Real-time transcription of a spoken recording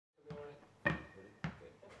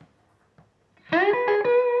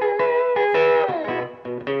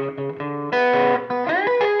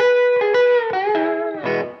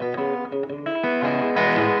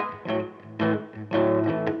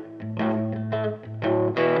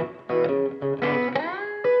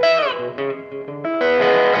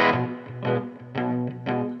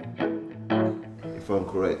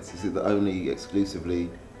This is the only exclusively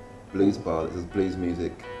blues bar that does blues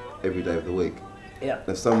music every day of the week. Yeah.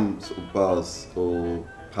 There's some sort of bars or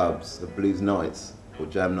pubs of blues nights or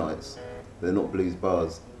jam nights. They're not blues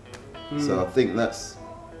bars. So I think that's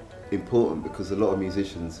important because a lot of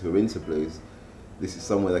musicians who are into blues, this is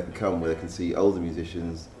somewhere they can come where they can see older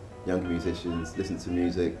musicians, younger musicians, listen to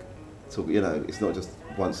music, talk. You know, it's not just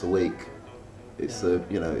once a week. It's I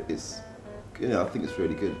think it's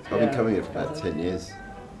really good. I've been coming here for about 10 years.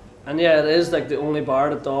 And yeah, it is like the only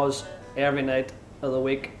bar that does every night of the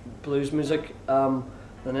week blues music than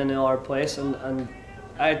any other place, and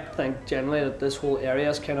I think generally that this whole area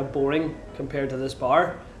is kind of boring compared to this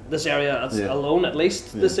bar. This area alone, at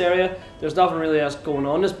least this area, there's nothing really else going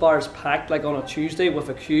on. This bar is packed like on a Tuesday with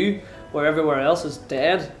a queue, where everywhere else is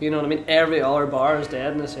dead. You know what I mean? Every other bar is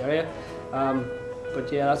dead in this area. But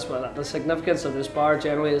yeah, that's what the significance of this bar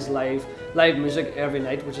generally is live music every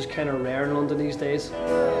night, which is kind of rare in London these days.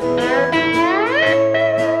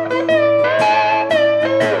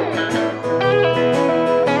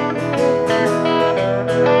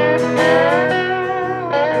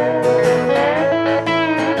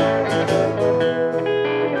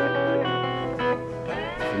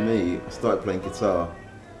 I started playing guitar,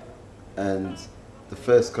 and the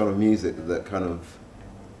first kind of music that kind of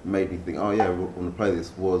made me think, oh yeah, I want to play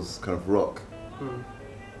this, was kind of rock.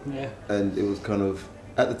 Yeah. And it was kind of,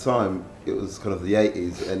 at the time, it was kind of the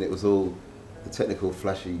 80s, and it was all the technical,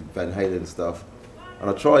 flashy Van Halen stuff. And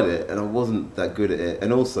I tried it, and I wasn't that good at it.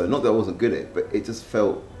 And also, not that I wasn't good at it, but it just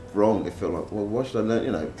felt wrong. It felt like, well, why should I learn?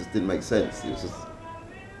 You know, it just didn't make sense. It was just,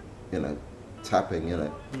 you know, tapping, you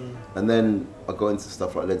know. And then I got into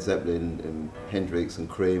stuff like Led Zeppelin and Hendrix and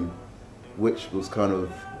Cream, which was kind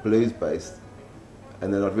of blues based.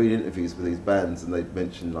 And then I'd read interviews with these bands and they'd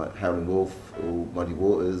mention like Howlin' Wolf or Muddy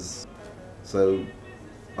Waters. So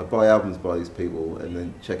I'd buy albums by these people and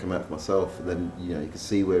then check them out for myself, and then you know, you could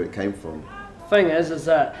see where it came from. Thing is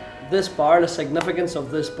that this bar, the significance of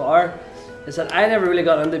this bar is that I never really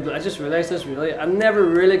got into blues. I just realised this really. I never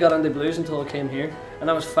really got into blues until I came here, and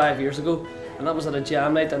that was 5 years ago. And that was at a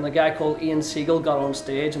jam night, and a guy called Ian Siegel got on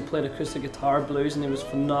stage and played acoustic guitar blues, and he was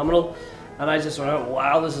phenomenal. And I just went,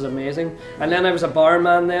 wow, this is amazing. And then I was a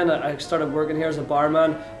barman then. I started working here as a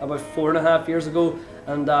barman about 4.5 years ago.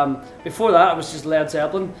 And before that, I was just Led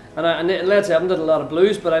Zeppelin. And Led Zeppelin did a lot of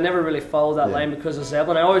blues, but I never really followed that line because of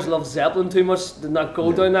Zeppelin. I always loved Zeppelin too much, did not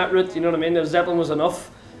go down that route, you know what I mean? Zeppelin was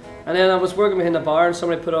enough. And then I was working behind the bar, and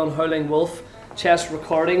somebody put on Howling Wolf, Chess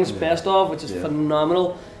Recordings, Best Of, which is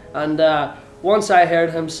phenomenal. And once I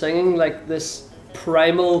heard him singing like this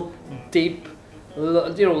primal, deep,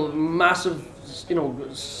 you know, massive, you know,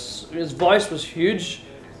 his voice was huge,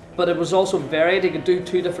 but it was also varied. He could do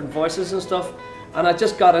 2 different voices and stuff, and I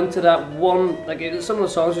just got into that one. Like some of the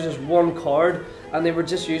songs were just one chord, and they were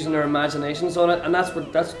just using their imaginations on it, and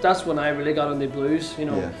that's when I really got into blues. You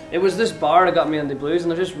know, it was this bar that got me into blues,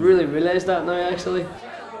 and I just really realised that now actually.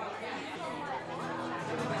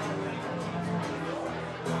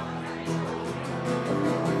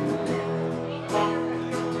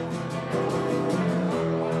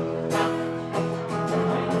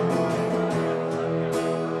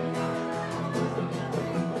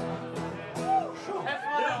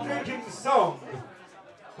 Song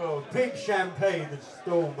called Pink Champagne That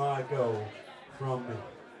Stole My Gold From Me.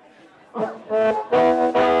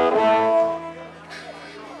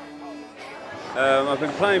 I've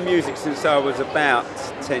been playing music since I was about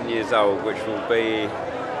 10 years old, which will be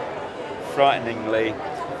frighteningly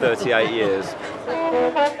 38 years.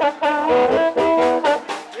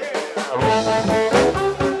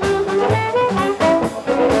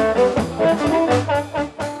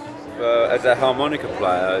 As a harmonica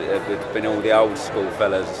player, it's been all the old school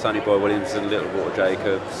fellas, Sonny Boy Williamson, Little Walter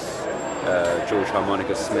Jacobs, George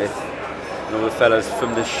Harmonica Smith, and all the fellas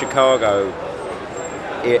from the Chicago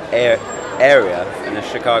area and the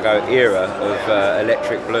Chicago era of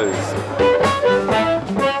electric blues.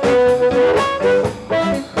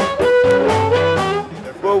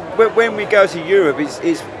 Well, when we go to Europe,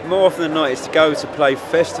 it's more often than not it's to go to play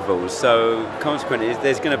festivals. So consequently,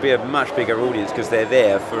 there's going to be a much bigger audience because they're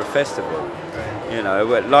there for a festival. You know,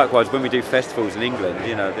 likewise when we do festivals in England,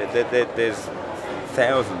 you know, there's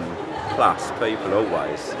 1,000+ people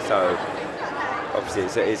always. So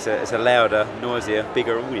obviously, it's a louder, noisier,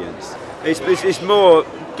 bigger audience. It's more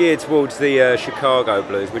geared towards the Chicago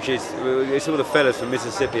blues, which is it's all the fellas from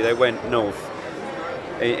Mississippi. They went north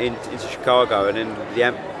into Chicago, and then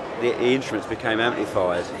the instruments became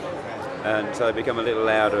amplified, and so they become a little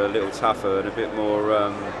louder, a little tougher, and a bit more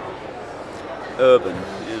urban,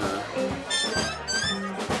 you know.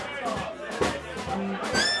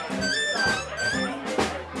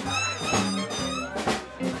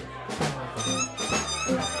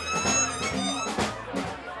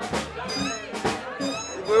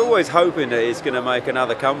 always hoping that it's going to make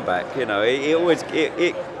another comeback. You know, it always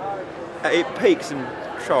it peaks and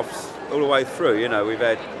troughs all the way through. You know, we've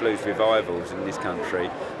had blues revivals in this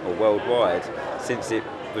country or worldwide since it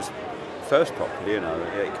was first popular. You know,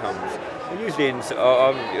 it comes usually in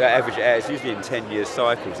average out. It's usually in 10-year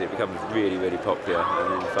cycles. It becomes really, really popular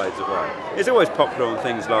and then fades away. It's always popular on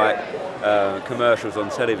things like commercials on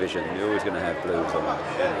television. You're always going to have blues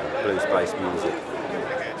on, blues-based music.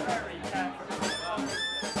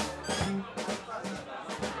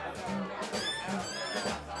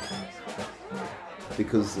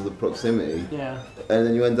 Because of the proximity, Yeah. and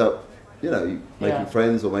then you end up, you know, making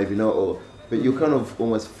friends or maybe not, but you're kind of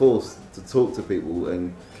almost forced to talk to people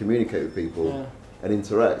and communicate with people and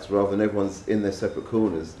interact rather than everyone's in their separate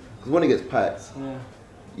corners. Because when it gets packed,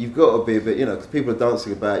 you've got to be a bit, you know, because people are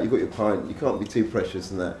dancing about, you've got your pint, you can't be too precious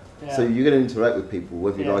in that. So you're going to interact with people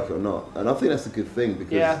whether you like it or not, and I think that's a good thing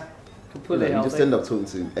because completely you just end up talking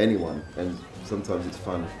to anyone, and sometimes it's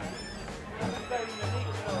fun.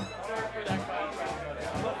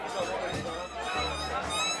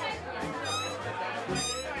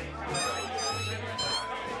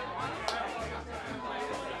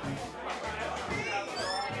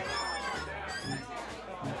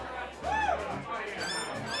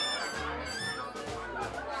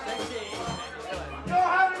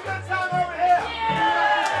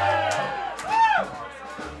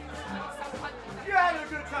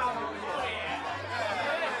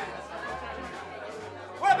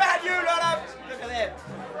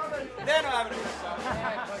 They're not having a good time.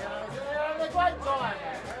 They're having a great time.